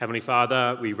Heavenly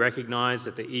Father, we recognise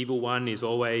that the evil one is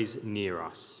always near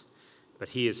us, but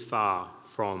he is far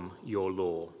from your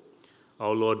law.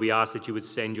 Oh Lord, we ask that you would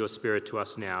send your Spirit to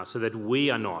us now so that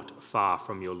we are not far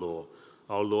from your law.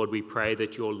 Oh Lord, we pray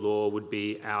that your law would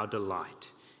be our delight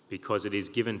because it is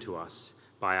given to us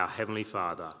by our Heavenly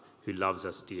Father who loves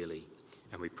us dearly.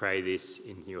 And we pray this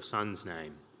in your Son's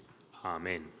name.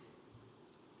 Amen.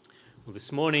 Well,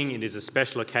 this morning it is a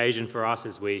special occasion for us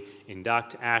as we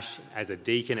induct Ash as a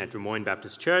deacon at Drummoyne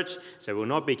Baptist Church. So we'll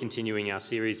not be continuing our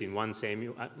series in 1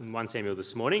 Samuel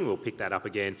this morning. We'll pick that up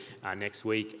again next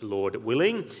week, Lord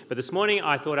willing. But this morning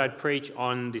I thought I'd preach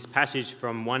on this passage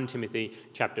from 1 Timothy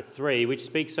chapter 3, which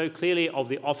speaks so clearly of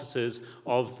the officers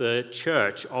of the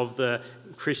church, of the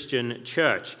Christian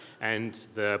church. And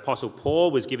the Apostle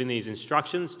Paul was giving these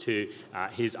instructions to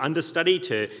his understudy,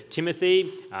 to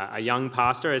Timothy, a young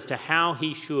pastor, as to how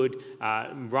he should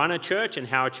run a church and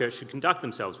how a church should conduct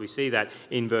themselves. We see that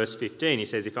in verse 15. He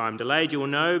says, "If I am delayed, you will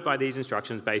know by these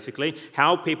instructions, basically,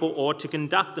 how people ought to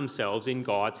conduct themselves in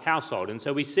God's household." And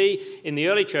so we see in the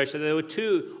early church that there were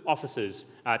two officers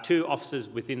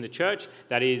within the church.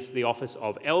 That is the office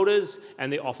of elders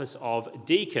and the office of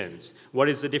deacons. What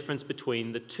is the difference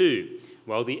between the two?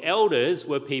 Well, the elders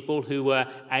were people who were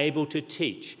able to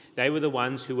teach. They were the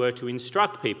ones who were to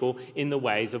instruct people in the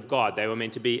ways of God. They were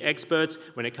meant to be experts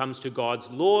when it comes to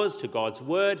God's laws, to God's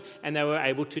word, and they were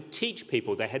able to teach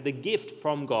people. They had the gift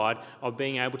from God of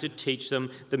being able to teach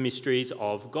them the mysteries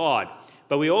of God.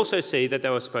 But we also see that they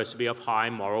were supposed to be of high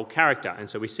moral character. And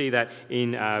so we see that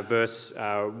in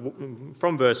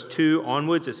from verse 2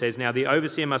 onwards. It says, "Now the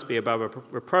overseer must be above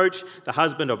reproach, the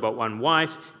husband of but one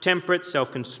wife, temperate,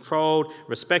 self-controlled,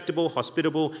 respectable,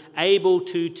 hospitable, able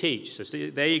to teach." So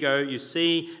there you go. You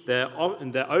see the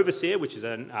overseer, which is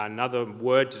another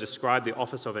word to describe the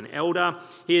office of an elder.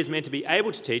 He is meant to be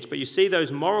able to teach, but you see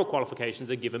those moral qualifications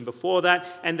are given before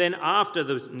that. And then after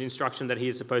the instruction that he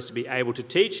is supposed to be able to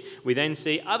teach, we then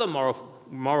see other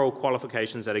moral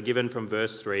qualifications that are given from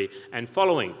verse 3 and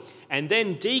following. And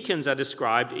then deacons are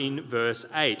described in verse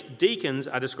 8. Deacons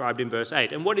are described in verse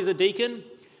 8. And what is a deacon?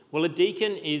 Well, a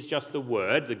deacon is just the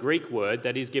Greek word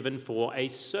that is given for a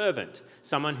servant,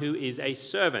 someone who is a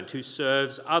servant, who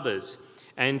serves others.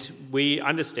 And we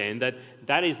understand that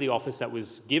that is the office that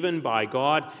was given by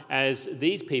God as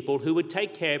these people who would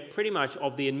take care pretty much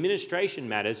of the administration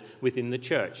matters within the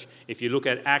church. If you look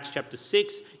at Acts chapter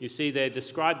 6, you see there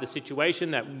described the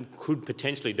situation that could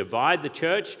potentially divide the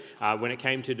church when it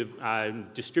came to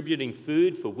distributing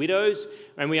food for widows.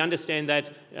 And we understand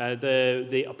that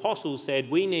the apostles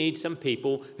said, we need some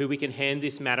people who we can hand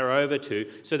this matter over to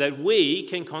so that we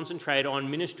can concentrate on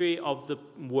ministry of the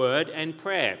word and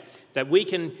prayer, that we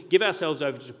can give ourselves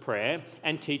over to prayer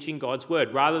and teaching God's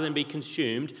word rather than be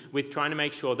consumed with trying to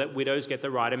make sure that widows get the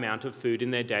right amount of food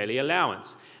in their daily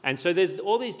allowance. And so there's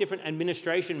all these different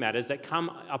administration matters that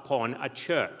come upon a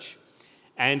church.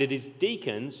 And it is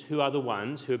deacons who are the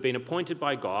ones who have been appointed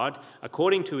by God,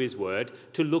 according to his word,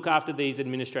 to look after these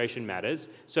administration matters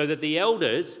so that the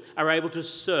elders are able to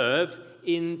serve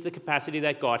in the capacity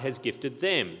that God has gifted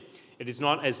them. It is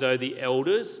not as though the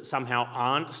elders somehow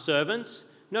aren't servants.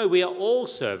 No, we are all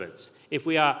servants. If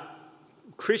we are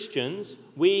Christians,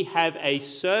 we have a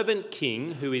servant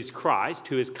king who is Christ,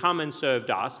 who has come and served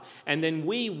us, and then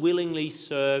we willingly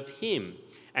serve him.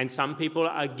 And some people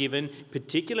are given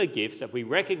particular gifts that we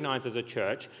recognize as a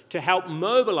church to help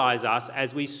mobilize us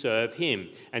as we serve him.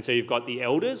 And so you've got the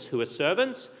elders who are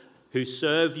servants, who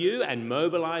serve you and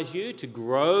mobilize you to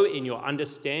grow in your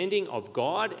understanding of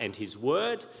God and his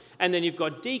word. And then you've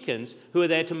got deacons who are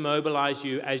there to mobilize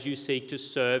you as you seek to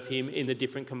serve him in the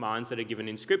different commands that are given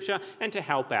in Scripture and to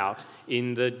help out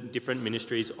in the different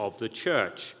ministries of the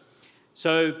church.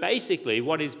 So basically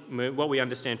what we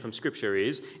understand from Scripture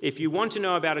is, if you want to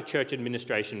know about a church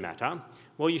administration matter,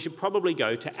 well, you should probably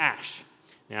go to Ash.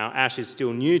 Now, Ash is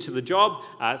still new to the job,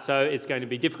 so it's going to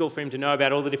be difficult for him to know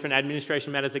about all the different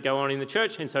administration matters that go on in the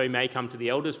church, and so he may come to the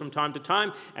elders from time to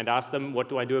time and ask them, what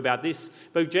do I do about this?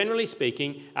 But generally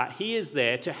speaking, he is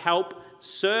there to help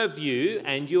serve you,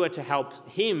 and you are to help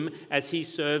him as he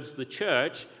serves the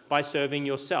church by serving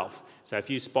yourself. So if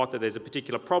you spot that there's a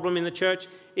particular problem in the church,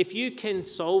 if you can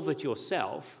solve it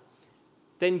yourself,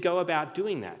 then go about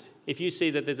doing that. If you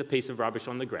see that there's a piece of rubbish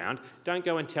on the ground, don't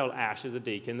go and tell Ash as a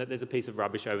deacon that there's a piece of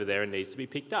rubbish over there and needs to be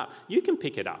picked up. You can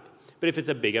pick it up. But if it's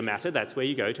a bigger matter, that's where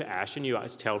you go to Ash and you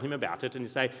tell him about it and you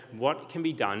say, what can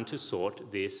be done to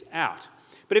sort this out?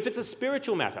 But if it's a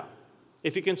spiritual matter,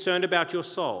 if you're concerned about your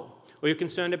soul, or you're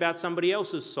concerned about somebody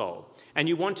else's soul, and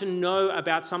you want to know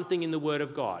about something in the Word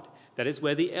of God, That is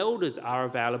where the elders are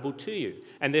available to you.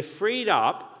 And they're freed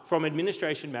up from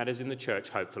administration matters in the church,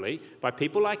 hopefully, by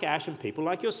people like Ash and people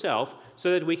like yourself,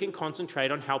 so that we can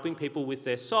concentrate on helping people with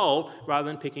their soul rather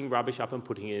than picking rubbish up and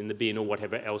putting it in the bin or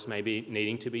whatever else may be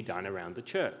needing to be done around the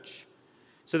church.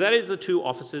 So that is the two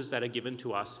offices that are given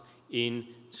to us in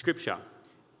Scripture.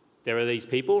 There are these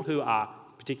people who are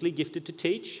particularly gifted to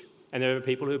teach, and there are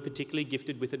people who are particularly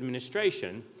gifted with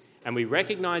administration, and we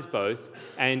recognise both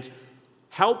and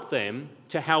help them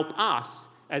to help us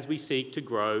as we seek to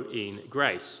grow in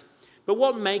grace. But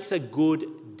what makes a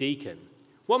good deacon?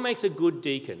 What makes a good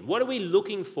deacon? What are we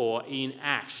looking for in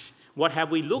Ash? What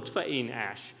have we looked for in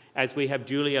Ash as we have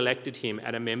duly elected him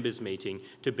at a members' meeting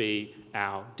to be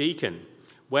our deacon?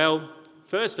 Well,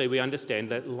 firstly, we understand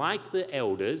that like the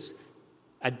elders,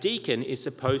 a deacon is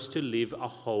supposed to live a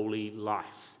holy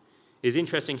life. It is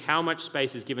interesting how much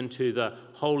space is given to the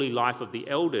holy life of the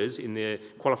elders in the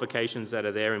qualifications that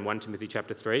are there in 1 Timothy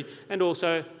chapter 3, and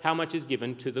also how much is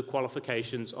given to the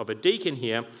qualifications of a deacon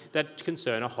here that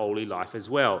concern a holy life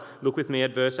as well. Look with me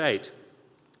at verse 8.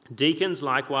 Deacons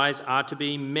likewise are to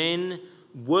be men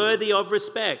worthy of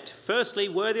respect. Firstly,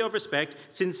 worthy of respect,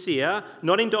 sincere,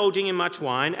 not indulging in much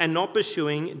wine, and not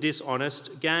pursuing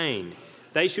dishonest gain.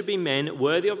 They should be men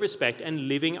worthy of respect and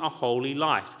living a holy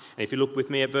life. And if you look with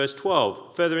me at verse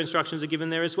 12, further instructions are given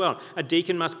there as well. A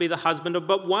deacon must be the husband of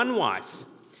but one wife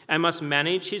and must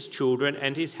manage his children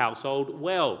and his household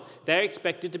well. They're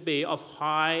expected to be of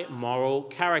high moral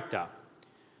character.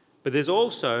 But there's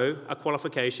also a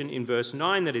qualification in verse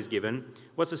 9 that is given.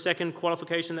 What's the second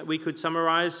qualification that we could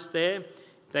summarise there?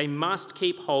 They must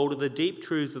keep hold of the deep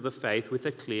truths of the faith with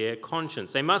a clear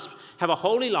conscience. They must have a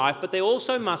holy life, but they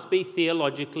also must be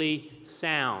theologically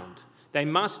sound. They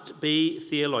must be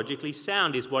theologically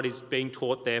sound is what is being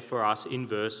taught there for us in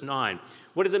verse 9.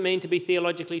 What does it mean to be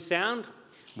theologically sound?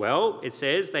 Well, it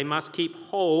says they must keep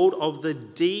hold of the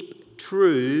deep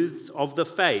truths of the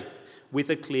faith with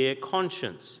a clear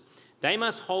conscience. They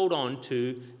must hold on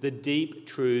to the deep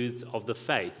truths of the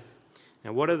faith.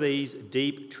 Now, what are these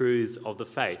deep truths of the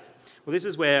faith? Well, this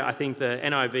is where I think the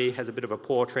NIV has a bit of a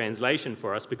poor translation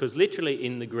for us, because literally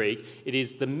in the Greek, it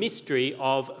is the mystery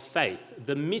of faith,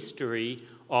 the mystery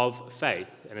of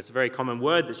faith. And it's a very common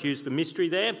word that's used for mystery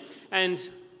there. And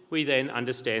we then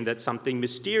understand that something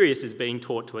mysterious is being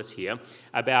taught to us here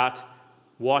about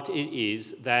what it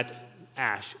is that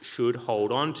Ash should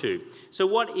hold on to. So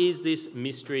what is this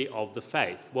mystery of the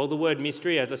faith? Well, the word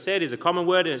mystery, as I said, is a common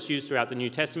word, and it's used throughout the New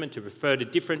Testament to refer to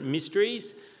different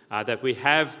mysteries that we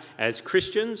have as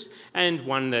Christians, and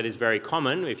one that is very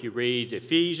common. If you read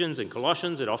Ephesians and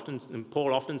Colossians,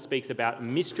 Paul often speaks about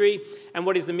mystery. And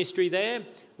what is the mystery there?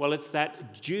 Well, it's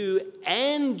that Jew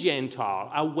and Gentile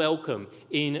are welcome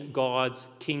in God's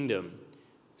kingdom.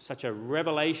 Such a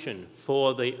revelation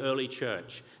for the early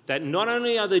church, that not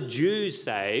only are the Jews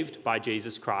saved by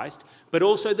Jesus Christ, but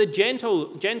also the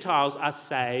Gentiles are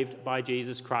saved by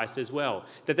Jesus Christ as well.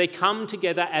 That they come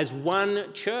together as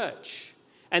one church.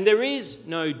 And there is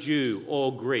no Jew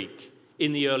or Greek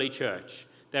in the early church.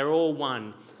 They're all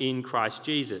one in Christ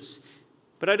Jesus.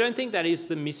 But I don't think that is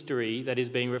the mystery that is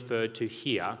being referred to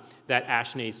here that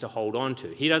Ash needs to hold on to.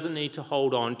 He doesn't need to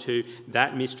hold on to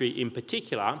that mystery in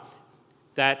particular,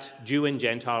 that Jew and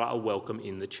Gentile are welcome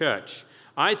in the church.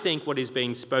 I think what is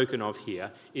being spoken of here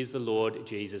is the Lord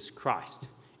Jesus Christ.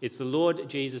 It's the Lord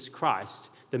Jesus Christ,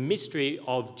 the mystery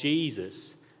of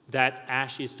Jesus, that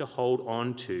Ash is to hold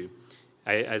on to,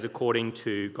 as according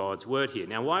to God's word here.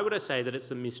 Now, why would I say that it's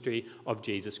the mystery of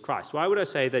Jesus Christ? Why would I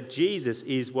say that Jesus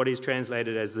is what is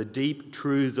translated as the deep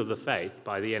truths of the faith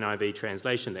by the NIV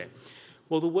translation there?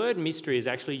 Well, the word mystery is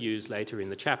actually used later in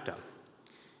the chapter.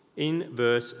 In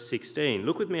verse 16.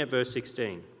 Look with me at verse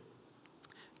 16.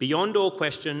 Beyond all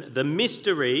question, the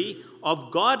mystery of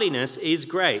godliness is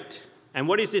great. And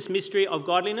what is this mystery of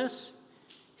godliness?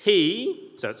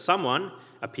 He, so it's someone,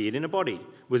 appeared in a body,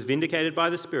 was vindicated by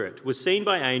the Spirit, was seen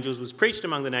by angels, was preached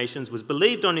among the nations, was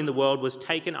believed on in the world, was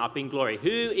taken up in glory. Who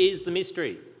is the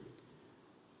mystery?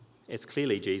 It's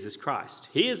clearly Jesus Christ.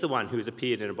 He is the one who has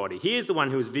appeared in a body. He is the one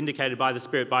who was vindicated by the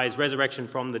Spirit by his resurrection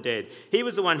from the dead. He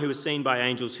was the one who was seen by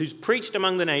angels, who's preached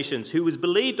among the nations, who was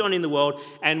believed on in the world,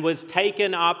 and was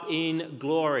taken up in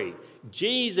glory.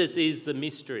 Jesus is the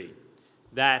mystery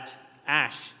that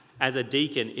Ash, as a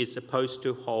deacon, is supposed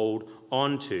to hold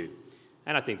on to.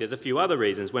 And I think there's a few other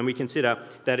reasons when we consider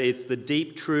that it's the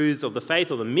deep truths of the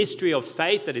faith, or the mystery of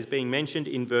faith, that is being mentioned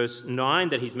in verse 9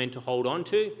 that he's meant to hold on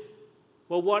to.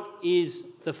 Well, what is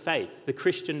the faith, the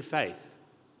Christian faith?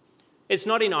 It's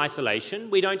not in isolation.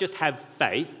 We don't just have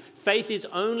faith. Faith is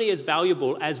only as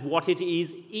valuable as what it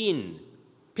is in.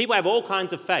 People have all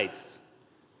kinds of faiths.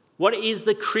 What is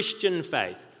the Christian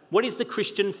faith? What is the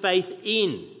Christian faith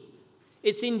in?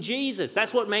 It's in Jesus.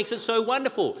 That's what makes it so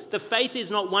wonderful. The faith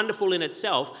is not wonderful in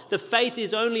itself. The faith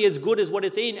is only as good as what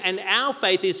it's in. And our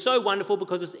faith is so wonderful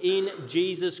because it's in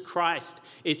Jesus Christ.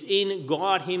 It's in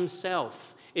God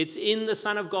himself. It's in the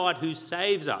Son of God who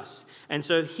saves us. And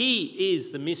so he is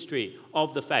the mystery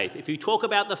of the faith. If you talk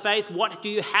about the faith, what do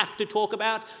you have to talk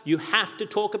about? You have to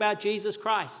talk about Jesus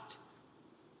Christ.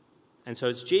 And so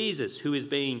it's Jesus who is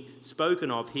being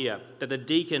spoken of here that the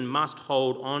deacon must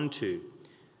hold on to.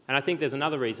 And I think there's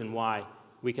another reason why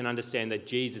we can understand that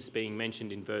Jesus is being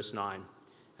mentioned in verse 9.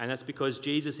 And that's because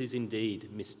Jesus is indeed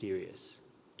mysterious.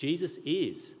 Jesus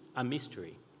is a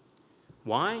mystery.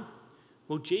 Why?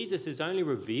 Well, Jesus is only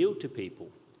revealed to people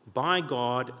by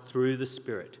God through the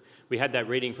Spirit. We had that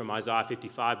reading from Isaiah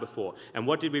 55 before. And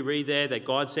what did we read there? That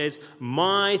God says,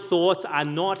 "My thoughts are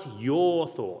not your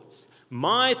thoughts.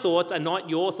 My thoughts are not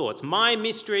your thoughts. My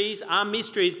mysteries are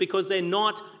mysteries because they're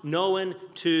not known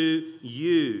to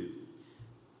you."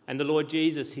 And the Lord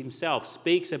Jesus himself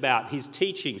speaks about his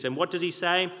teachings. And what does he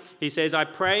say? He says, "I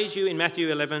praise you," in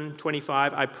Matthew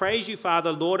 11:25, "I praise you,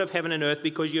 Father, Lord of heaven and earth,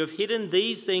 because you have hidden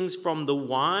these things from the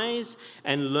wise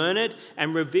and learned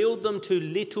and revealed them to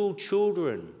little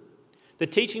children." The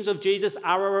teachings of Jesus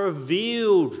are a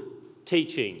revealed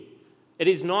teaching. It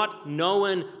is not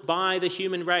known by the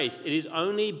human race. It is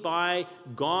only by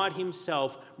God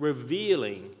himself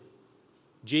revealing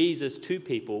Jesus to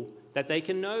people that they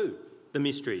can know the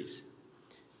mysteries.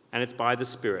 And it's by the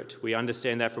Spirit. We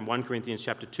understand that from 1 Corinthians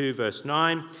chapter 2, verse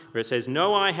 9, where it says,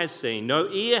 "No eye has seen, no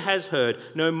ear has heard,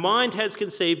 no mind has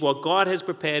conceived what God has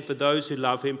prepared for those who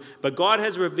love him, but God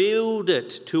has revealed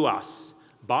it to us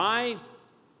by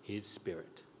his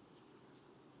Spirit."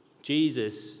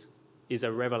 Jesus is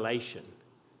a revelation.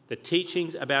 The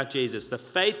teachings about Jesus, the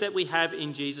faith that we have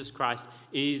in Jesus Christ,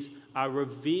 is a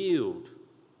revealed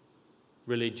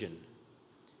religion.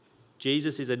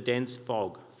 Jesus is a dense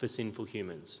fog for sinful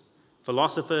humans.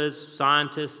 Philosophers,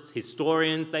 scientists,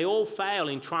 historians, they all fail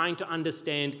in trying to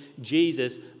understand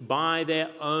Jesus by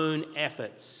their own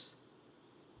efforts.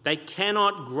 They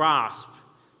cannot grasp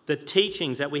the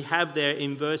teachings that we have there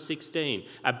in verse 16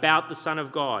 about the Son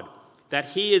of God,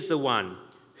 that he is the one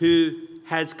who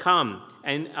has come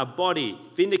and a body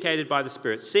vindicated by the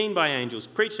Spirit, seen by angels,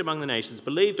 preached among the nations,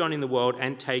 believed on in the world,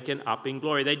 and taken up in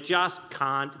glory. They just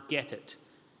can't get it.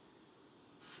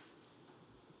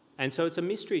 And so it's a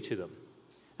mystery to them.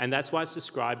 And that's why it's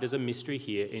described as a mystery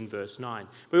here in verse 9.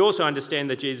 We also understand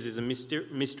that Jesus is a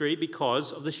mystery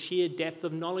because of the sheer depth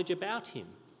of knowledge about him.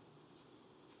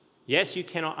 Yes, you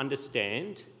cannot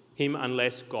understand him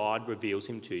unless God reveals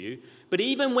him to you. But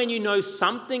even when you know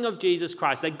something of Jesus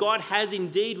Christ, that God has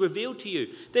indeed revealed to you,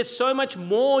 there's so much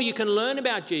more you can learn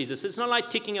about Jesus. It's not like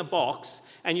ticking a box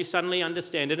and you suddenly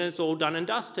understand it and it's all done and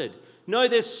dusted. No,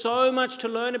 there's so much to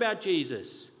learn about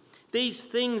Jesus. These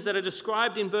things that are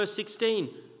described in verse 16,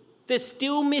 they're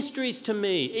still mysteries to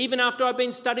me, even after I've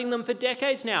been studying them for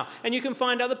decades now. And you can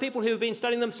find other people who have been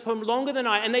studying them for longer than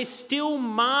I, and they still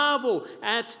marvel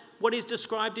at what is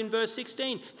described in verse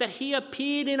 16, that he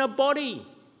appeared in a body.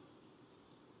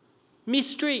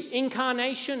 Mystery,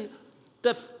 incarnation,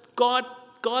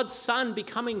 God's Son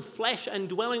becoming flesh and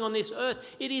dwelling on this earth.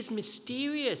 It is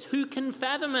mysterious. Who can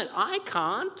fathom it? I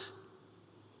can't.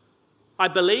 I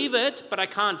believe it, but I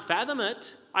can't fathom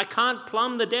it. I can't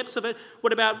plumb the depths of it.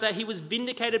 What about that he was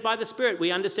vindicated by the Spirit? We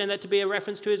understand that to be a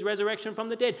reference to his resurrection from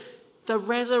the dead. The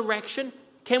resurrection,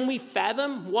 can we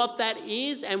fathom what that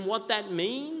is and what that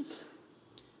means?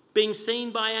 Being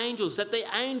seen by angels, that the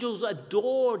angels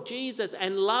adored Jesus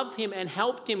and loved him and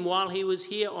helped him while he was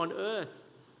here on earth.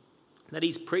 That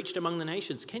he's preached among the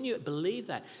nations. Can you believe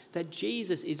that? That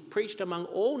Jesus is preached among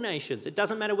all nations. It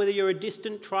doesn't matter whether you're a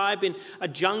distant tribe in a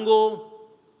jungle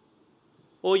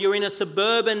or you're in a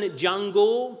suburban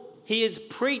jungle. He is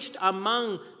preached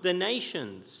among the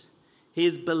nations. He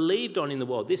is believed on in the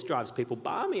world. This drives people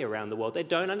balmy around the world. They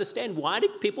don't understand. Why do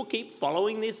people keep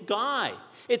following this guy?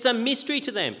 It's a mystery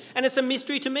to them. And it's a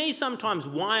mystery to me sometimes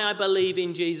why I believe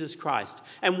in Jesus Christ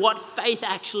and what faith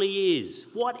actually is.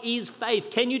 What is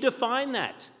faith? Can you define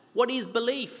that? What is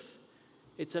belief?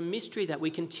 It's a mystery that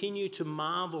we continue to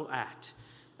marvel at,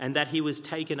 and that he was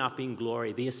taken up in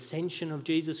glory. The ascension of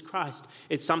Jesus Christ.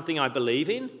 It's something I believe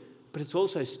in, but it's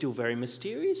also still very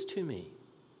mysterious to me.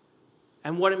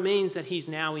 And what it means that he's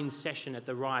now in session at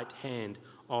the right hand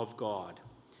of God.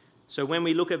 So when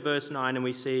we look at verse 9 and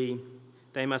we see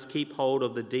they must keep hold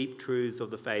of the deep truths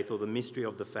of the faith, or the mystery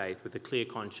of the faith, with a clear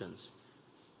conscience,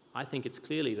 I think it's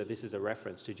clearly that this is a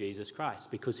reference to Jesus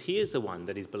Christ, because he is the one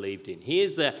that is believed in. He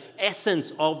is the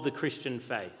essence of the Christian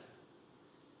faith.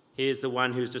 He is the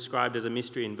one who's described as a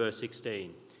mystery in verse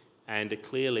 16. And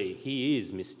clearly, he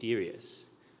is mysterious.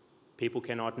 People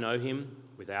cannot know him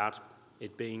without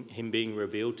him being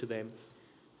revealed to them.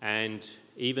 And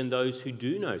even those who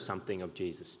do know something of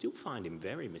Jesus still find him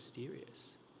very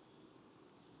mysterious.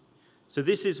 So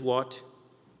this is what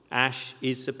Ash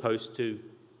is supposed to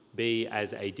be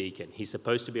as a deacon. He's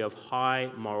supposed to be of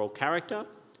high moral character,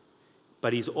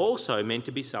 but he's also meant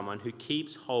to be someone who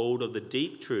keeps hold of the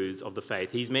deep truths of the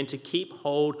faith. He's meant to keep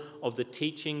hold of the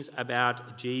teachings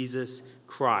about Jesus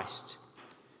Christ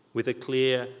with a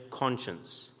clear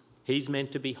conscience. He's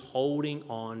meant to be holding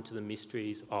on to the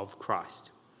mysteries of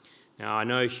Christ. Now, I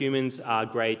know humans are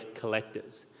great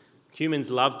collectors.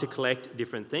 Humans love to collect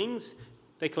different things.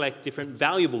 They collect different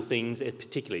valuable things,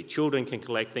 particularly. Children can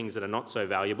collect things that are not so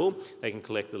valuable. They can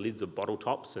collect the lids of bottle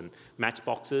tops and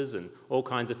matchboxes and all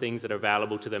kinds of things that are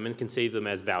valuable to them and conceive them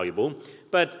as valuable.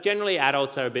 But generally,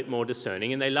 adults are a bit more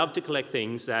discerning, and they love to collect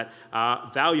things that are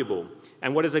valuable.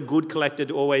 And what is a good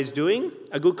collector always doing?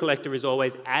 A good collector is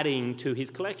always adding to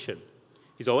his collection.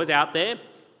 He's always out there,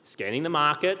 scanning the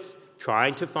markets,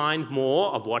 trying to find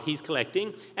more of what he's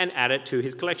collecting and add it to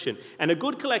his collection. And a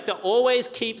good collector always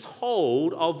keeps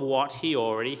hold of what he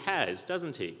already has,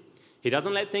 doesn't he? He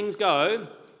doesn't let things go,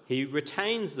 he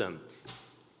retains them.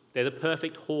 They're the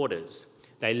perfect hoarders.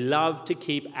 They love to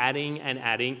keep adding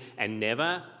and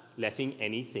never letting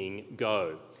anything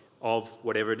go of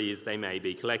whatever it is they may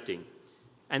be collecting.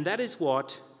 And that is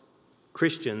what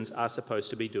Christians are supposed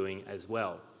to be doing as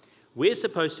well. We're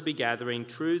supposed to be gathering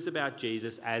truths about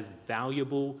Jesus as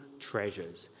valuable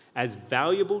treasures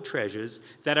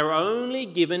that are only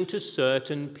given to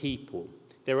certain people.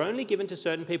 They're only given to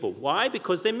certain people. Why?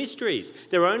 Because they're mysteries.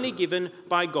 They're only given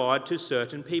by God to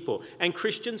certain people. And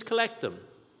Christians collect them.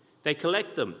 They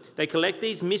collect them. They collect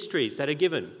these mysteries that are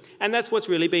given. And that's what's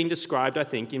really being described, I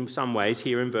think, in some ways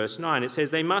here in verse 9. It says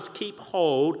they must keep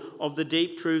hold of the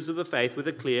deep truths of the faith with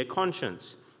a clear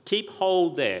conscience. Keep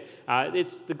hold there.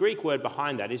 The Greek word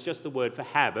behind that is just the word for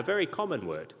have, a very common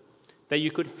word, that you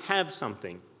could have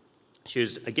something. It's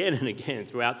used again and again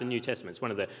throughout the New Testament. It's one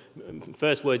of the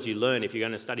first words you learn if you're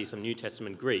going to study some New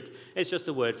Testament Greek. It's just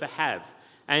the word for have.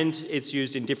 And it's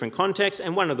used in different contexts.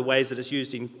 And one of the ways that it's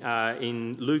used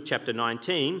in Luke chapter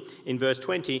 19, in verse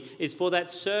 20, is for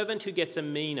that servant who gets a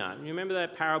mina. You remember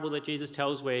that parable that Jesus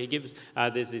tells where he gives,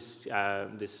 there's this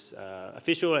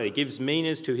official, and he gives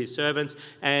minas to his servants.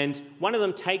 And one of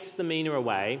them takes the mina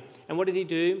away. And what does he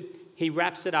do? He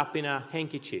wraps it up in a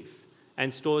handkerchief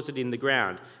and stores it in the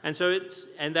ground. And so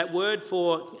that word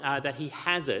for that he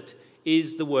has it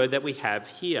is the word that we have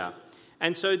here.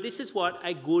 And so this is what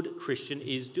a good Christian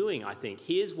is doing, I think.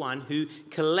 He is one who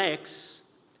collects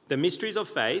the mysteries of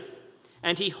faith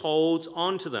and he holds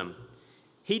on to them.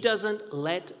 He doesn't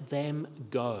let them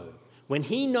go. When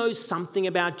he knows something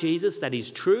about Jesus that is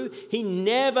true, he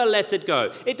never lets it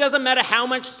go. It doesn't matter how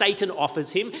much Satan offers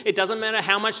him. It doesn't matter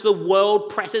how much the world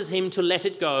presses him to let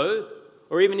it go.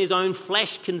 Or even his own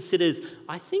flesh considers,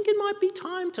 I think it might be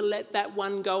time to let that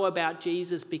one go about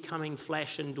Jesus becoming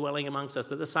flesh and dwelling amongst us,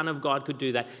 that the Son of God could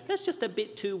do that. That's just a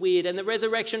bit too weird. And the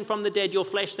resurrection from the dead, your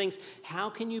flesh thinks, how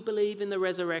can you believe in the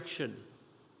resurrection?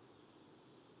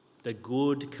 The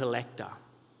good collector,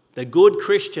 the good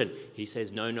Christian, he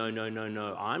says, no,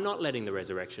 I'm not letting the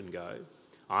resurrection go.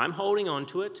 I'm holding on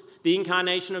to it. The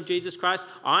incarnation of Jesus Christ,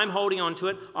 I'm holding on to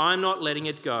it. I'm not letting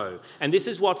it go. And this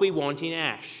is what we want in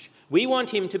Ash. We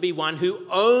want him to be one who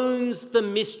owns the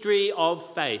mystery of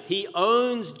faith. He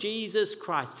owns Jesus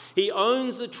Christ. He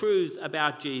owns the truths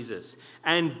about Jesus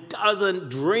and doesn't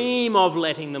dream of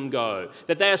letting them go.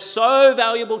 That they are so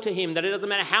valuable to him that it doesn't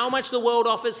matter how much the world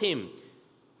offers him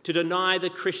to deny the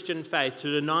Christian faith, to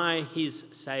deny his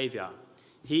Saviour.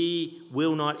 He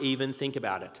will not even think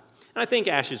about it. And I think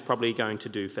Ash is probably going to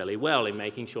do fairly well in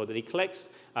making sure that he collects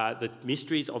the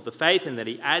mysteries of the faith and that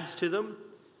he adds to them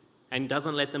and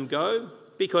doesn't let them go,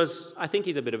 because I think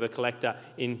he's a bit of a collector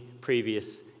in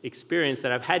previous experience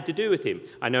that I've had to do with him.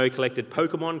 I know he collected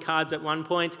Pokemon cards at one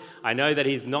point. I know that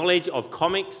his knowledge of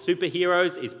comics,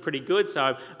 superheroes, is pretty good,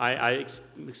 so I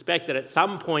expect that at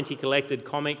some point he collected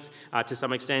comics to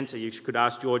some extent. You could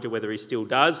ask Georgia whether he still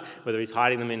does, whether he's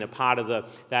hiding them in a part of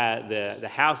the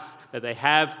house that they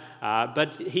have.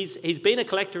 But he's been a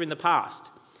collector in the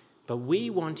past. But we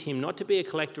want him not to be a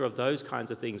collector of those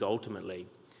kinds of things ultimately.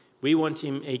 We want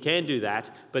him, he can do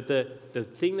that, but the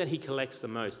thing that he collects the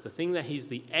most, the thing that he's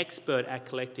the expert at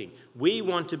collecting, we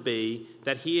want to be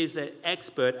that he is an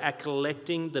expert at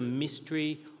collecting the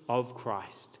mystery of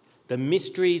Christ, the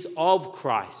mysteries of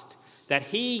Christ that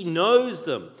he knows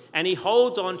them and he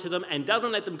holds on to them and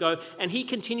doesn't let them go, and he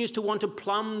continues to want to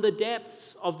plumb the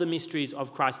depths of the mysteries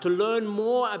of Christ, to learn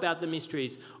more about the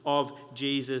mysteries of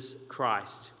Jesus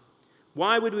Christ.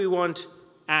 Why would we want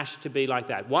Ash to be like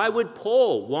that? Why would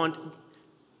Paul want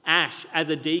Ash as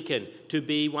a deacon to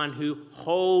be one who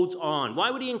holds on? Why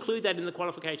would he include that in the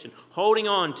qualification? Holding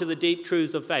on to the deep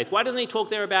truths of faith. Why doesn't he talk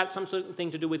there about some sort of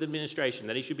thing to do with administration,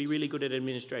 that he should be really good at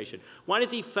administration? Why does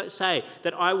he say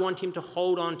that I want him to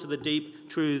hold on to the deep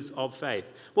truths of faith?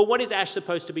 Well, what is Ash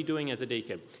supposed to be doing as a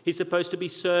deacon? He's supposed to be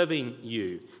serving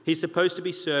you. He's supposed to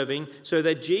be serving so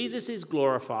that Jesus is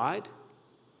glorified.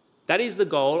 That is the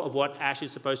goal of what Ash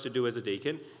is supposed to do as a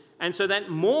deacon. And so that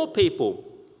more people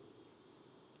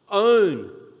own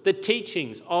the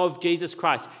teachings of Jesus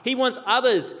Christ. He wants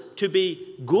others to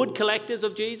be good collectors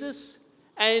of Jesus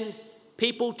and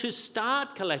people to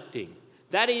start collecting.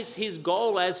 That is his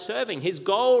goal as serving. His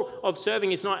goal of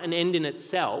serving is not an end in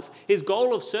itself. His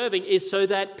goal of serving is so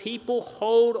that people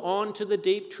hold on to the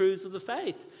deep truths of the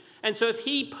faith. And so if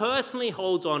he personally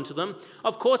holds on to them,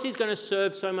 of course he's going to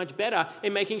serve so much better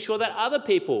in making sure that other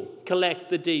people collect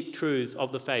the deep truths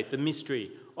of the faith, the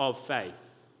mystery of faith.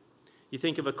 You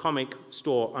think of a comic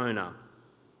store owner.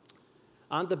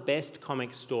 Aren't the best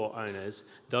comic store owners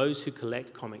those who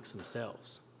collect comics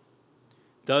themselves?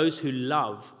 Those who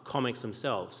love comics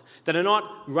themselves, that are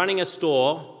not running a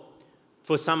store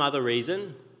for some other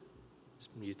reason,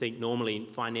 you think normally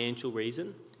financial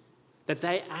reason, that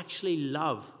they actually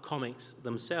love comics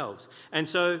themselves. And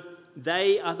so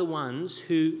they are the ones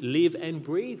who live and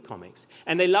breathe comics.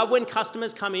 And they love when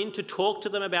customers come in to talk to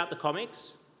them about the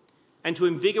comics and to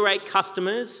invigorate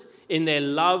customers in their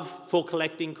love for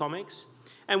collecting comics.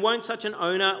 And won't such an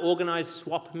owner organise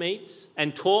swap meets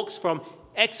and talks from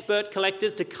expert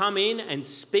collectors to come in and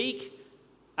speak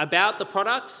about the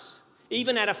products,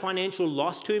 even at a financial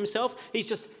loss to himself? He's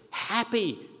just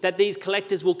happy that these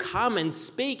collectors will come and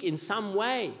speak in some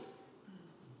way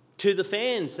to the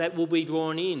fans that will be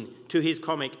drawn in to his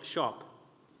comic shop.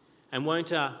 And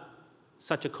won't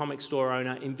such a comic store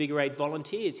owner invigorate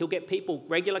volunteers? He'll get people,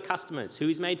 regular customers who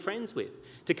he's made friends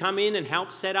with, to come in and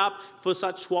help set up for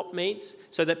such swap meets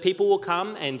so that people will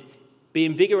come and be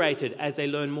invigorated as they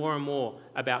learn more and more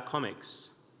about comics.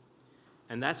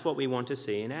 And that's what we want to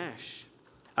see in Ash.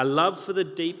 A love for the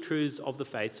deep truths of the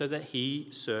faith so that he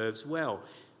serves well.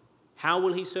 How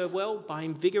will he serve well? By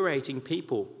invigorating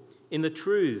people in the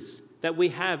truths that we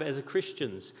have as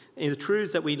Christians, in the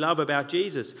truths that we love about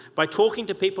Jesus, by talking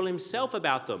to people himself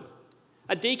about them.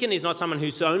 A deacon is not someone who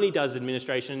only does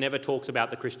administration and never talks about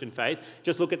the Christian faith.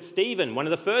 Just look at Stephen, one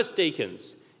of the first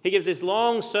deacons. He gives this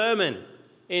long sermon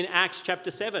in Acts chapter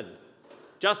 7,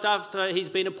 just after he's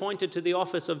been appointed to the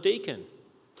office of deacon.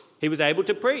 He was able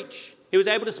to preach. He was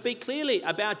able to speak clearly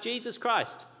about Jesus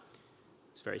Christ.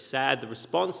 It's very sad, the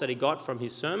response that he got from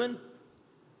his sermon.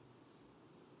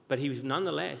 But he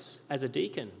nonetheless, as a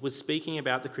deacon, was speaking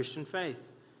about the Christian faith.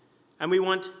 And we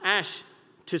want Ash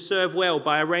to serve well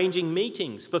by arranging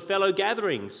meetings for fellow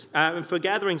gatherings, for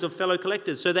gatherings of fellow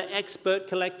collectors, so that expert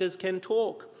collectors can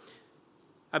talk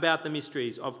about the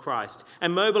mysteries of Christ,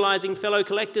 and mobilising fellow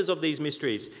collectors of these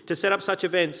mysteries to set up such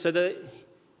events so that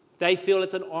they feel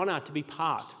it's an honour to be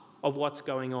part of what's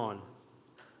going on.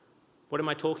 What am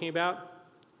I talking about?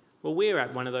 Well, we're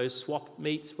at one of those swap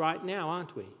meets right now,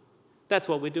 aren't we? That's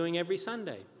what we're doing every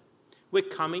Sunday. We're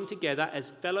coming together as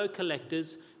fellow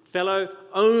collectors, fellow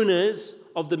owners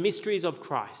of the mysteries of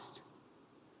Christ,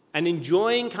 and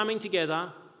enjoying coming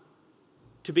together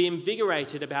to be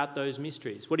invigorated about those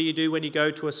mysteries. What do you do when you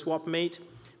go to a swap meet?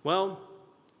 Well,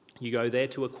 you go there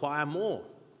to acquire more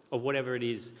of whatever it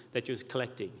is that you're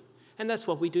collecting. And that's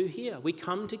what we do here. We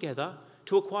come together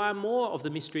to acquire more of the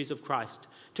mysteries of Christ,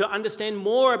 to understand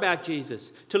more about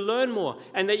Jesus, to learn more,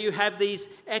 and that you have these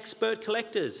expert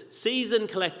collectors, seasoned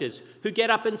collectors, who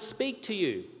get up and speak to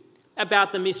you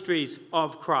about the mysteries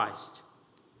of Christ,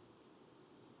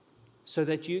 so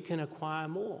that you can acquire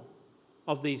more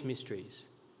of these mysteries.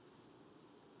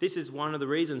 This is one of the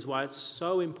reasons why it's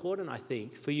so important, I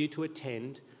think, for you to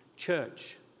attend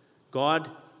church. God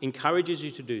encourages you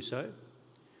to do so,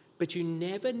 but you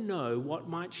never know what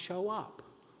might show up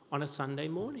on a Sunday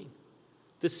morning.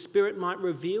 The Spirit might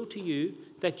reveal to you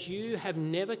that you have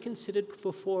never considered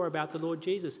before about the Lord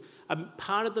Jesus, a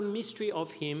part of the mystery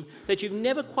of him that you've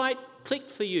never quite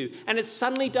clicked for you, and it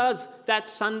suddenly does that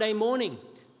Sunday morning.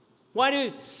 Why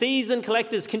do seasoned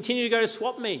collectors continue to go to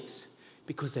swap meets?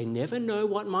 Because they never know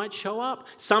what might show up.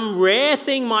 Some rare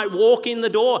thing might walk in the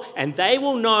door, and they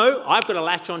will know, I've got to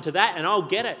latch onto that and I'll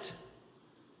get it.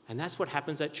 And that's what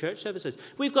happens at church services.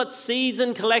 We've got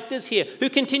seasoned collectors here who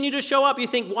continue to show up. You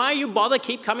think, why you bother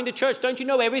keep coming to church? Don't you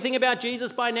know everything about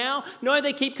Jesus by now? No,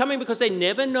 they keep coming because they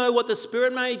never know what the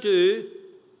Spirit may do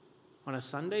on a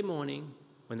Sunday morning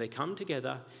when they come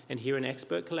together and hear an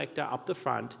expert collector up the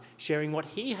front sharing what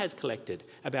he has collected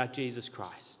about Jesus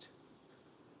Christ.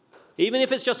 Even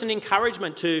if it's just an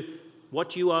encouragement to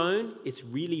what you own, it's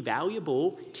really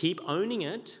valuable, keep owning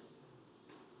it.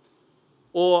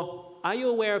 Or are you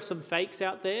aware of some fakes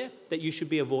out there that you should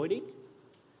be avoiding?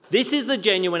 This is the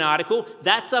genuine article.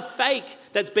 That's a fake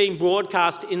that's being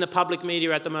broadcast in the public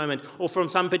media at the moment, or from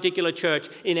some particular church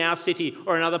in our city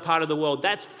or another part of the world.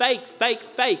 That's fake, fake,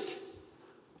 fake.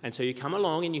 And so you come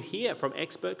along and you hear from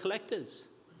expert collectors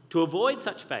to avoid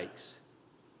such fakes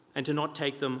and to not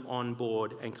take them on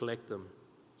board and collect them.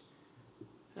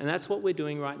 And that's what we're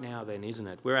doing right now then, isn't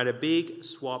it? We're at a big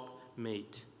swap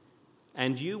meet.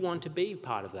 And you want to be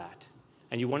part of that.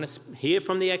 And you want to hear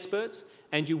from the experts,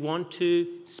 and you want to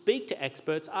speak to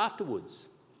experts afterwards.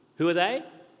 Who are they?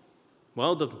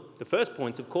 Well, the first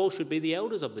points of call should be the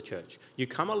elders of the church. You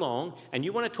come along and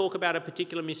you want to talk about a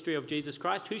particular mystery of Jesus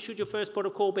Christ. Who should your first port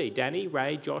of call be? Danny,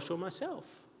 Ray, Josh, or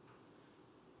myself?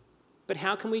 But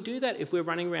how can we do that if we're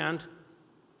running around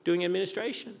doing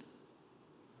administration?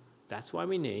 That's why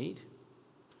we need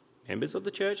members of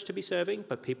the church to be serving,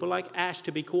 but people like Ash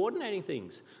to be coordinating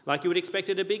things. Like you would expect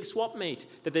at a big swap meet,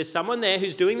 that there's someone there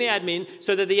who's doing the admin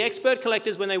so that the expert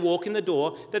collectors, when they walk in the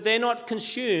door, that they're not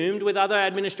consumed with other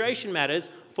administration matters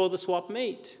for the swap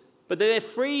meet. But they're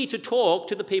free to talk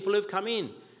to the people who've come in,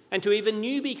 and to even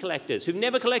newbie collectors who've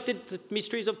never collected the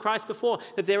mysteries of Christ before,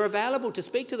 that they're available to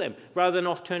speak to them rather than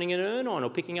off turning an urn on or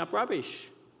picking up rubbish.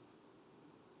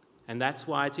 And that's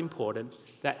why it's important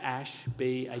that Ash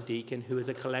be a deacon who is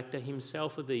a collector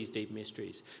himself of these deep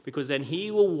mysteries, because then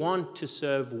he will want to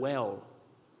serve well,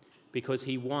 because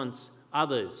he wants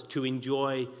others to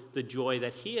enjoy the joy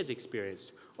that he has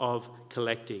experienced of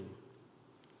collecting.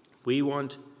 We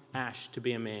want Ash to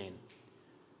be a man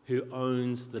who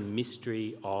owns the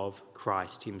mystery of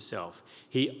Christ himself.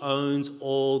 He owns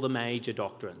all the major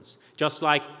doctrines, just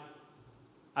like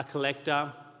a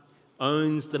collector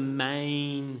owns the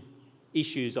main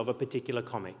issues of a particular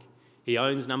comic. He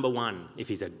owns number 1 if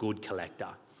he's a good collector.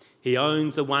 He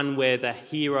owns the one where the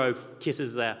hero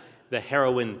kisses the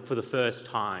heroine for the first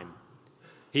time.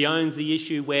 He owns the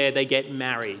issue where they get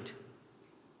married.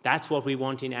 That's what we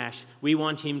want in Ash. We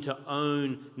want him to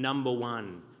own number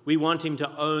 1. We want him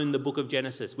to own the book of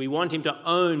Genesis. We want him to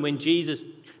own when Jesus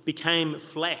became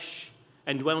flesh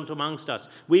and dwelt amongst us.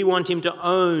 We want him to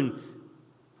own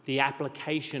the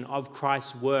application of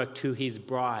Christ's work to his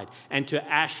bride, and to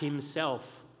Ash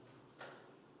himself,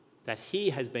 that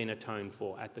he has been atoned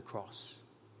for at the cross.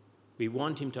 We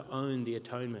want him to own the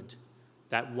atonement,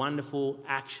 that wonderful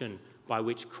action by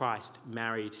which Christ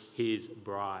married his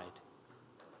bride.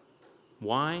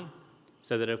 Why?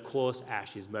 So that, of course,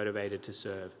 Ash is motivated to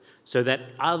serve, so that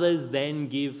others then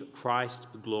give Christ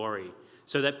glory,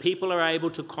 so that people are able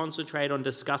to concentrate on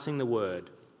discussing the word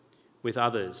with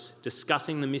others,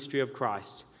 discussing the mystery of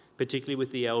Christ, particularly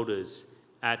with the elders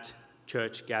at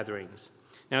church gatherings.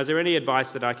 Now, is there any advice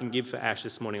that I can give for Ash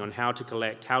this morning on how to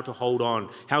collect, how to hold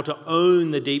on, how to own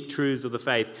the deep truths of the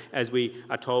faith, as we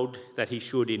are told that he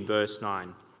should in verse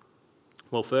 9?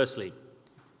 Well, firstly,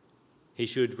 he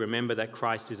should remember that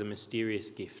Christ is a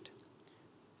mysterious gift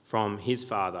from his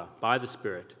Father by the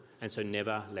Spirit, and so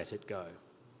never let it go.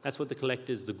 That's what the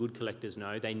collectors, the good collectors,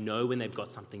 know. They know when they've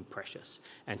got something precious,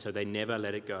 and so they never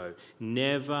let it go.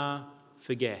 Never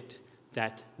forget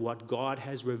that what God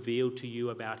has revealed to you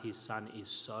about his Son is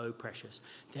so precious.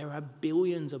 There are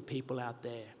billions of people out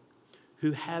there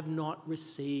who have not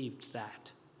received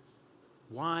that.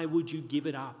 Why would you give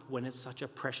it up when it's such a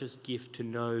precious gift to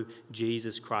know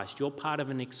Jesus Christ? You're part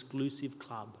of an exclusive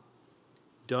club.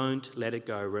 Don't let it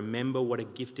go. Remember what a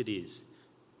gift it is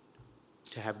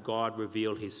to have God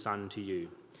reveal his Son to you.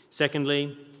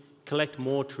 Secondly, collect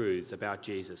more truths about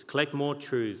Jesus. Collect more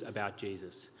truths about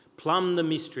Jesus. Plumb the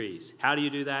mysteries. How do you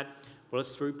do that? Well,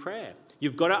 it's through prayer.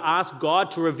 You've got to ask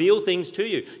God to reveal things to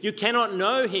you. You cannot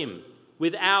know him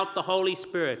without the Holy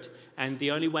Spirit. And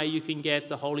the only way you can get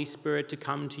the Holy Spirit to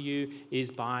come to you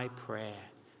is by prayer.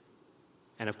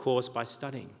 And of course, by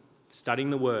studying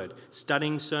the word,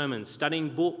 studying sermons, studying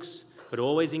books, but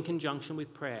always in conjunction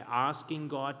with prayer, asking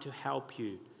God to help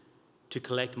you to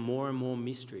collect more and more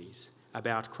mysteries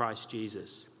about Christ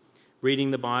Jesus. Reading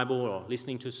the Bible or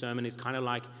listening to a sermon is kind of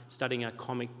like studying a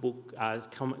comic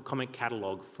comic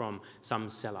catalogue from some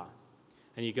seller.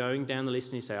 And you're going down the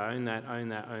list and you say, I own that, own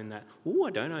that, own that. Ooh,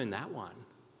 I don't own that one.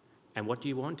 And what do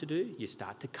you want to do? You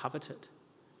start to covet it.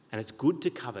 And it's good to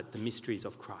covet the mysteries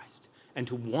of Christ and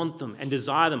to want them and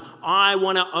desire them. I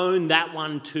want to own that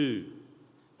one too.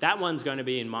 That one's going to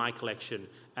be in my collection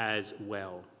as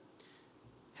well.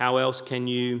 How else can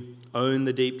you own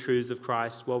the deep truths of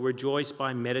Christ? Well, rejoice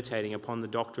by meditating upon the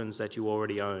doctrines that you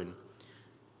already own.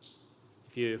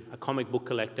 If you're a comic book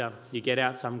collector, you get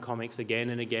out some comics again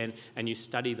and again and you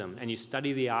study them and you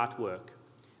study the artwork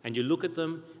and you look at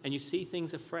them and you see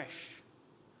things afresh.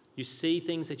 You see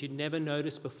things that you'd never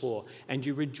noticed before and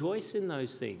you rejoice in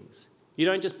those things. You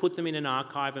don't just put them in an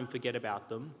archive and forget about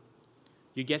them.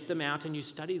 You get them out and you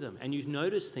study them and you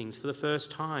notice things for the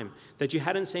first time that you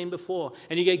hadn't seen before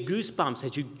and you get goosebumps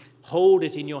as you hold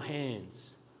it in your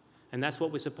hands. And that's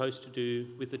what we're supposed to do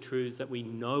with the truths that we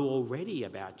know already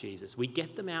about Jesus. We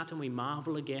get them out and we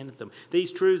marvel again at them.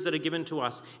 These truths that are given to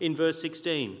us in verse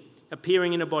 16,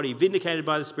 appearing in a body, vindicated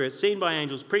by the Spirit, seen by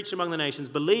angels, preached among the nations,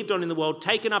 believed on in the world,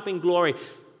 taken up in glory.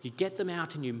 You get them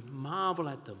out and you marvel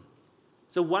at them.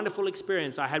 It's a wonderful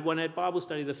experience. I had one at Bible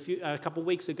study a couple of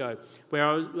weeks ago where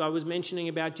I was mentioning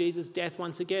about Jesus' death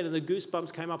once again and the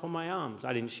goosebumps came up on my arms.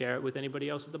 I didn't share it with anybody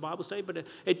else at the Bible study, but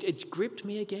it gripped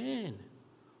me again.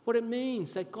 What it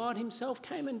means that God himself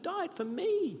came and died for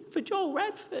me, for Joel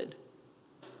Radford.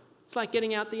 It's like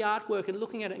getting out the artwork and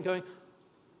looking at it and going,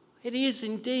 it is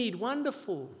indeed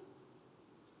wonderful.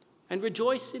 And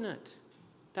rejoice in it.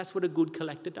 That's what a good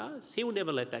collector does. He will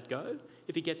never let that go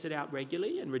if he gets it out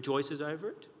regularly and rejoices over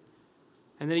it.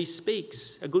 And then he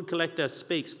speaks, a good collector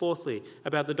speaks, fourthly,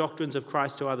 about the doctrines of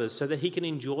Christ to others so that he can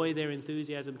enjoy their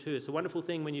enthusiasm too. It's a wonderful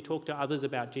thing when you talk to others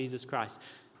about Jesus Christ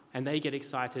and they get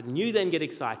excited and you then get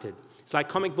excited. It's like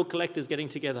comic book collectors getting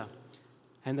together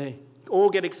and they all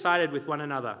get excited with one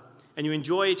another and you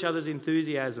enjoy each other's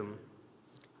enthusiasm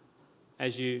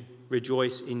as you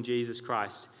rejoice in Jesus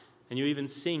Christ. And you even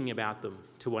sing about them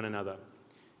to one another.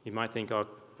 You might think, oh,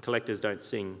 collectors don't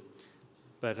sing.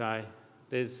 But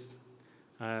there's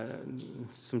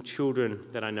some children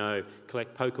that I know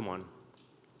collect Pokemon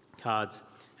cards,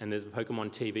 and there's a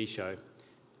Pokemon TV show.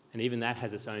 And even that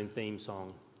has its own theme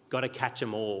song. Got to catch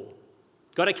them all.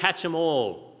 Got to catch them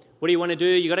all. What do you want to do?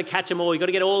 You got to catch them all. You got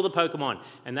to get all the Pokemon.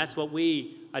 And that's what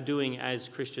we are doing as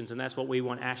Christians, and that's what we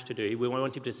want Ash to do. We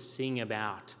want him to sing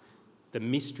about the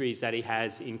mysteries that he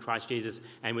has in Christ Jesus,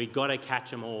 and we've got to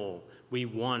catch them all. We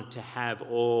want to have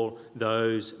all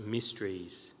those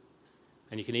mysteries.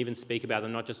 And you can even speak about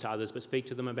them, not just to others, but speak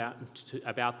to them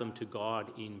about them to God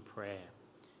in prayer.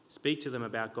 Speak to them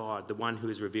about God, the one who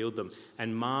has revealed them,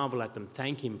 and marvel at them.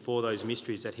 Thank him for those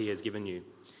mysteries that he has given you.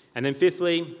 And then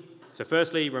firstly,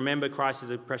 remember Christ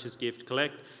is a precious gift.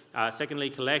 Secondly,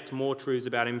 collect more truths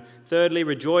about him. Thirdly,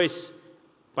 rejoice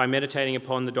by meditating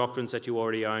upon the doctrines that you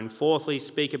already own. Fourthly,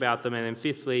 speak about them. And then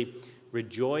fifthly,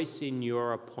 rejoice in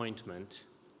your appointment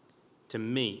to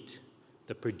meet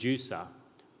the producer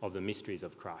of the mysteries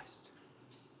of Christ.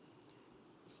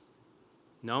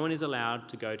 No one is allowed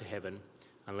to go to heaven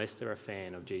unless they're a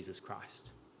fan of Jesus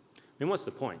Christ. I mean, what's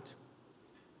the point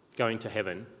going to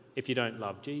heaven if you don't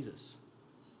love Jesus?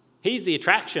 He's the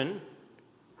attraction.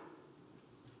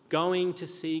 Going to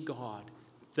see God,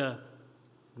 the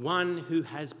one who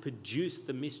has produced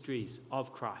the mysteries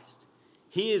of Christ.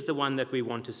 He is the one that we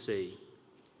want to see.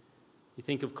 You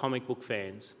think of comic book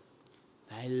fans.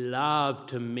 They love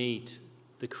to meet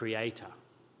the creator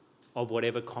of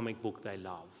whatever comic book they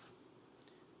love.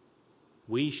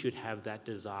 We should have that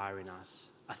desire in us,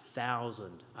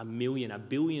 1,000, 1,000,000,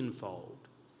 1,000,000,000-fold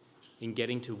in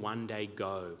getting to one day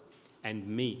go and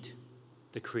meet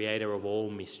the creator of all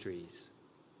mysteries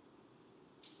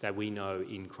that we know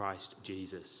in Christ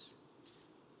Jesus.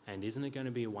 And isn't it going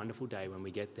to be a wonderful day when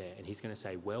we get there and he's going to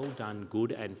say, well done,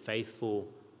 good and faithful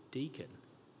deacon,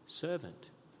 servant.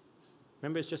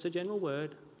 Remember, it's just a general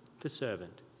word for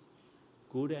servant.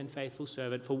 Good and faithful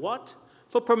servant. For what?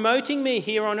 For promoting me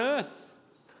here on earth.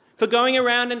 For going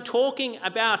around and talking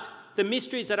about the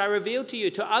mysteries that I revealed to you,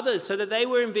 to others, so that they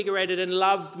were invigorated and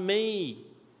loved me,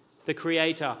 the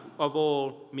creator of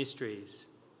all mysteries.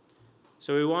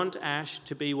 So we want Ash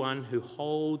to be one who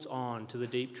holds on to the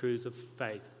deep truths of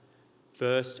faith,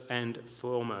 first and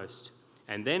foremost.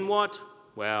 And then what?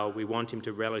 Well, we want him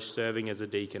to relish serving as a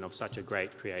deacon of such a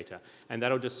great creator. And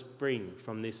that'll just spring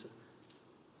from this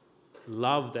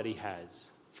love that he has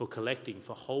for collecting,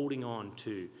 for holding on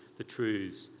to the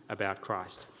truths about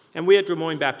Christ. And we at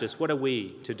Drummoyne Baptist, what are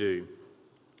we to do?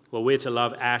 Well, we're to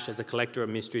love Ash as a collector of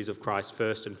mysteries of Christ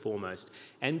first and foremost.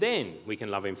 And then we can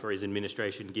love him for his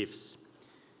administration gifts.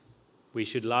 We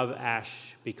should love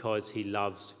Ash because he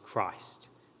loves Christ.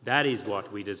 That is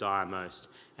what we desire most,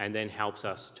 and then helps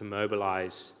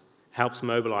mobilize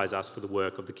us for the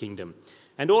work of the kingdom.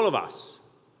 And all of us,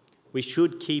 we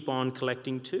should keep on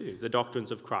collecting too, the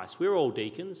doctrines of Christ. We're all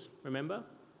deacons, remember?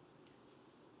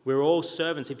 We're all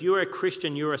servants. If you're a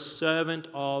Christian, you're a servant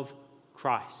of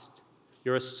Christ.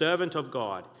 You're a servant of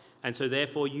God. And so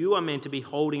therefore you are meant to be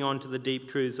holding on to the deep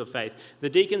truths of faith. The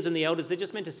deacons and the elders, they're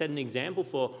just meant to set an example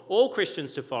for all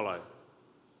Christians to follow.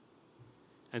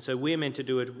 And so we're meant to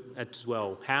do it as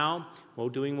well. How? Well,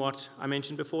 doing what I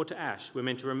mentioned before to Ash. We're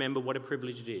meant to remember what a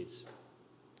privilege it is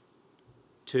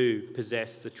to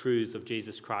possess the truths of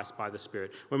Jesus Christ by the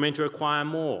Spirit. We're meant to acquire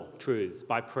more truths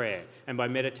by prayer and by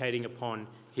meditating upon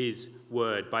his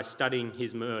word, by studying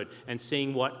his word and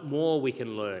seeing what more we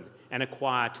can learn and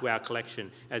acquire to our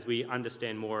collection as we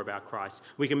understand more about Christ.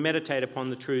 We can meditate upon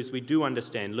the truths we do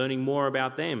understand, learning more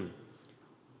about them,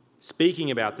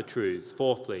 speaking about the truths,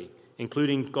 fourthly,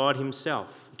 including God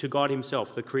himself, to God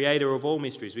himself, the creator of all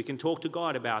mysteries. We can talk to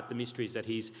God about the mysteries that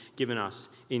he's given us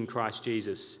in Christ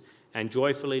Jesus. And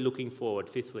joyfully looking forward,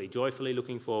 fifthly, joyfully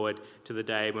looking forward to the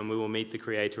day when we will meet the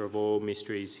creator of all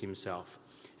mysteries himself.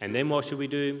 And then what should we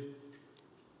do?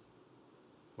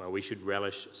 Well, we should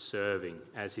relish serving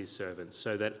as his servants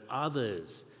so that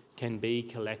others can be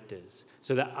collectors,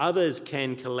 so that others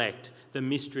can collect the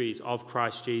mysteries of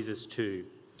Christ Jesus too.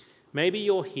 Maybe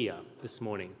you're here this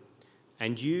morning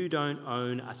and you don't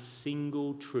own a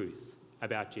single truth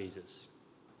about Jesus.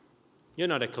 You're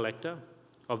not a collector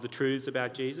of the truths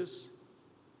about Jesus.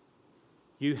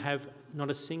 You have not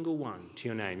a single one to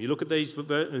your name. You look at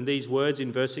these words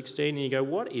in verse 16 and you go,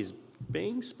 what is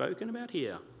being spoken about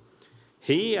here?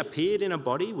 He appeared in a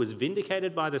body, was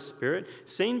vindicated by the Spirit,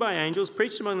 seen by angels,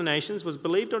 preached among the nations, was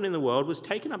believed on in the world, was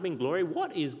taken up in glory.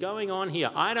 What is going on here?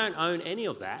 I don't own any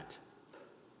of that.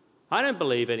 I don't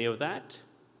believe any of that.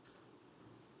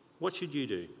 What should you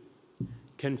do?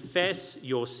 Confess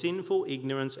your sinful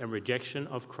ignorance and rejection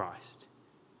of Christ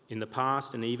in the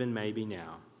past and even maybe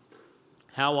now.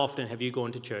 How often have you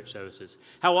gone to church services?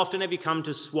 How often have you come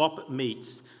to swap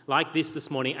meets like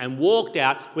this morning and walked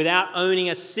out without owning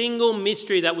a single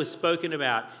mystery that was spoken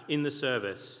about in the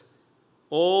service?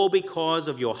 All because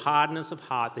of your hardness of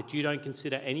heart that you don't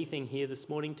consider anything here this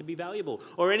morning to be valuable,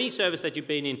 or any service that you've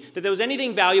been in, that there was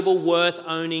anything valuable worth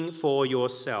owning for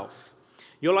yourself.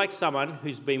 You're like someone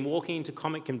who's been walking into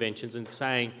comic conventions and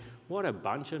saying, what a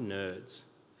bunch of nerds.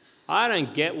 I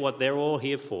don't get what they're all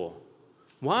here for.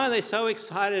 Why are they so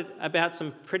excited about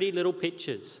some pretty little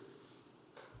pictures?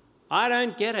 I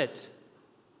don't get it.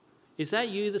 Is that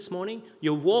you this morning?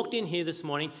 You walked in here this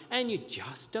morning and you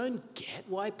just don't get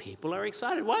why people are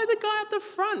excited. Why is the guy at the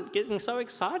front getting so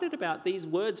excited about these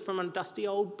words from a dusty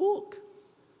old book?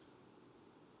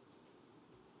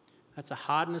 That's a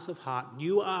hardness of heart.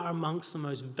 You are amongst the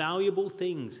most valuable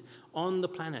things on the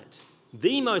planet.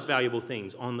 The most valuable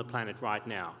things on the planet right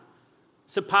now.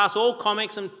 Surpass all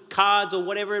comics and cards or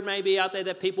whatever it may be out there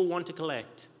that people want to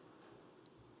collect.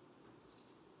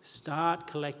 Start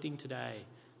collecting today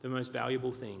the most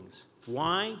valuable things.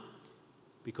 Why?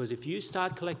 Because if you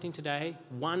start collecting today,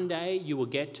 one day you will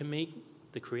get to meet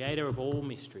the creator of all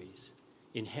mysteries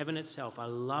in heaven itself, a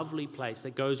lovely place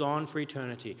that goes on for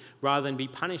eternity, rather than be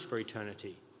punished for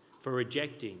eternity for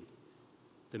rejecting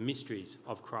the mysteries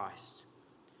of Christ.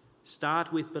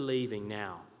 Start with believing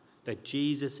now that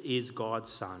Jesus is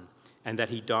God's Son and that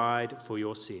he died for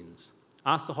your sins.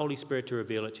 Ask the Holy Spirit to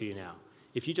reveal it to you now.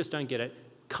 If you just don't get it,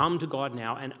 come to God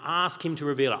now and ask him to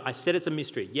reveal it. I said it's a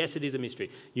mystery. Yes, it is a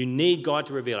mystery. You need God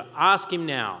to reveal it. Ask him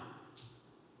now.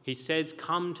 He says,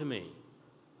 come to me.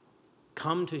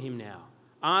 Come to him now.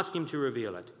 Ask him to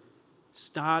reveal it.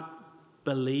 Start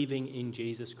believing in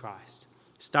Jesus Christ.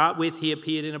 Start with he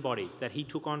appeared in a body, that he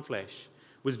took on flesh,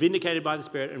 was vindicated by the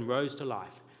Spirit and rose to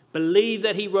life. Believe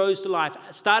that he rose to life.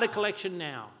 Start a collection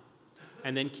now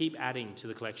and then keep adding to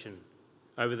the collection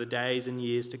over the days and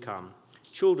years to come.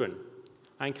 Children,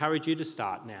 I encourage you to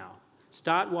start now.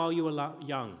 Start while you are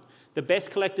young. The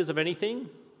best collectors of anything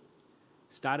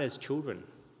start as children.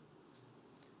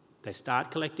 They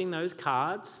start collecting those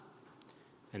cards,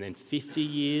 and then 50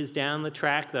 years down the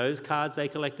track, those cards they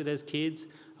collected as kids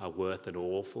are worth an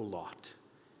awful lot.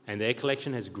 And their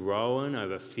collection has grown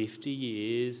over 50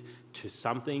 years to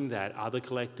something that other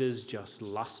collectors just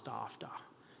lust after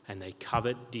and they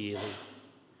covet dearly.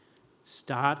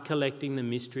 Start collecting the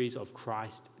mysteries of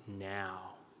Christ now,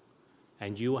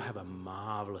 and you will have a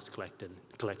marvellous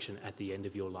collection at the end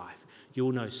of your life.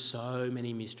 You'll know so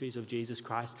many mysteries of Jesus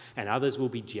Christ, and others will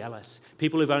be jealous.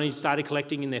 People who've only started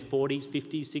collecting in their 40s,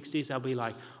 50s, 60s, they'll be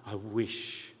like, I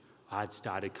wish I'd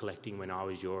started collecting when I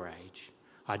was your age.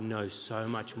 I'd know so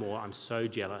much more. I'm so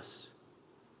jealous.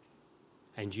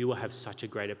 And you will have such a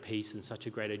greater peace and such a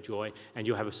greater joy, and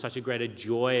you'll have such a greater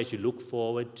joy as you look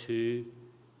forward to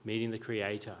meeting the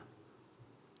Creator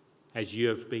As you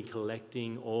have been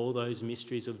collecting all those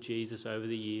mysteries of Jesus over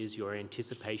the years, your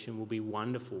anticipation will be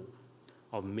wonderful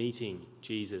of meeting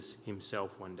Jesus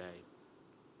himself one day.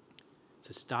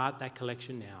 So start that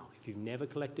collection now. If you've never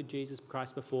collected Jesus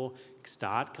Christ before,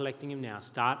 start collecting him now.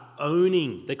 Start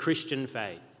owning the Christian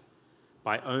faith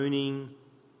by owning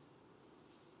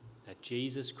that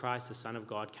Jesus Christ, the Son of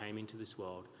God, came into this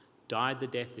world, died the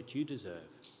death that you deserve,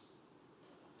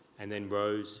 and then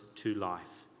rose to life,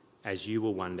 as you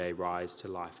will one day rise to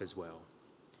life as well.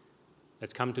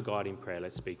 Let's come to God in prayer.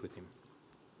 Let's speak with him.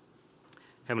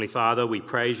 Heavenly Father, we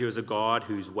praise you as a God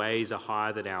whose ways are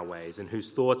higher than our ways and whose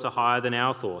thoughts are higher than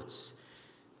our thoughts.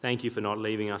 Thank you for not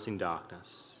leaving us in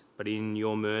darkness, but in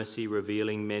your mercy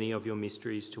revealing many of your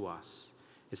mysteries to us,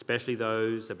 especially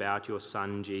those about your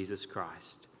Son, Jesus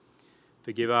Christ.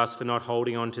 Forgive us for not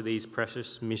holding on to these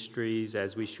precious mysteries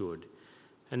as we should,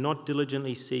 and not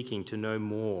diligently seeking to know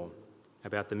more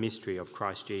about the mystery of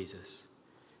Christ Jesus.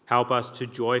 Help us to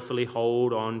joyfully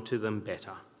hold on to them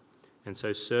better, and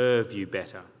so serve you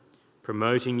better,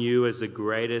 promoting you as the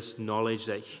greatest knowledge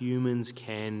that humans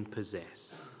can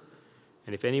possess.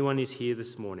 And if anyone is here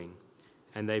this morning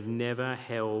and they've never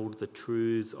held the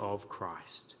truths of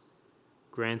Christ,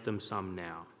 grant them some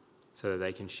now so that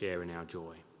they can share in our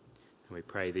joy. And we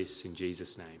pray this in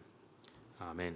Jesus' name. Amen.